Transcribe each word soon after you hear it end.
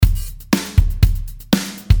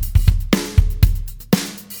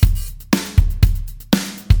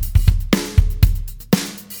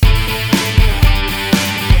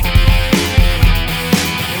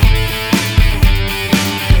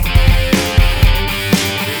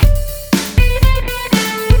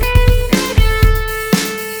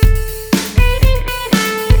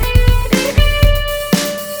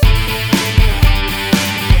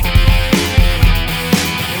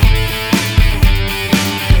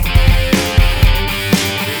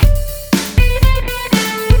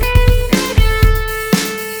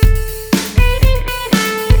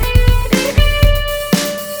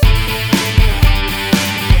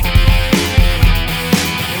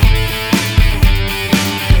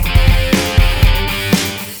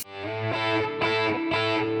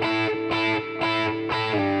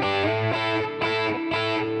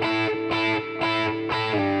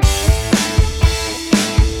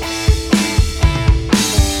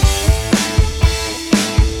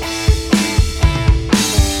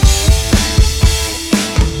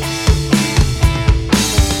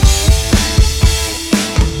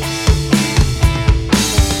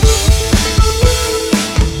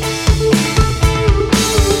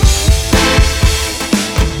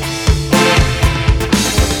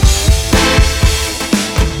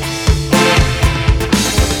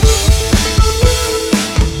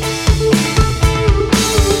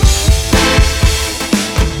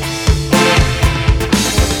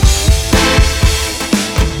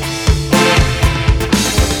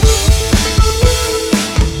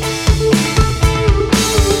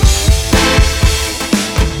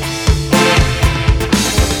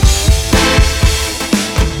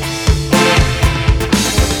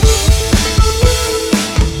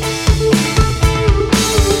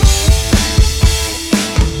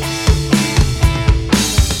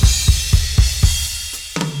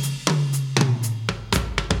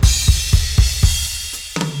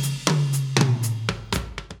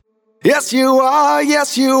Yes you are,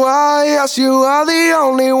 yes you are, yes you are the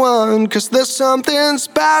only one. 'Cause there's something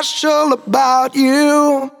special about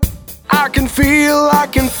you. I can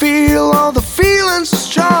feel all the feelings so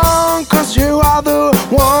strong. 'Cause you are the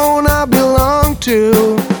one I belong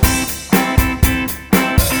to.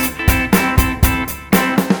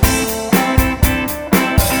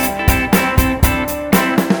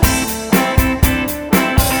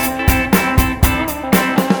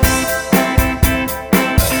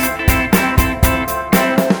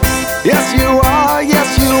 Yes you are,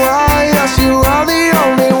 yes you are, yes you are the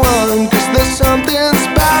only one. 'Cause there's something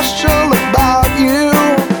special about you.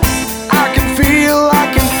 I can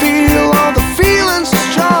feel all the feelings so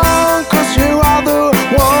strong. 'Cause you are the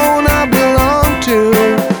one I belong to.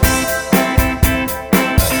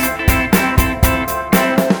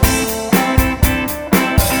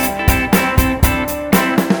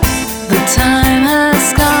 The time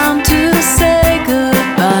has come.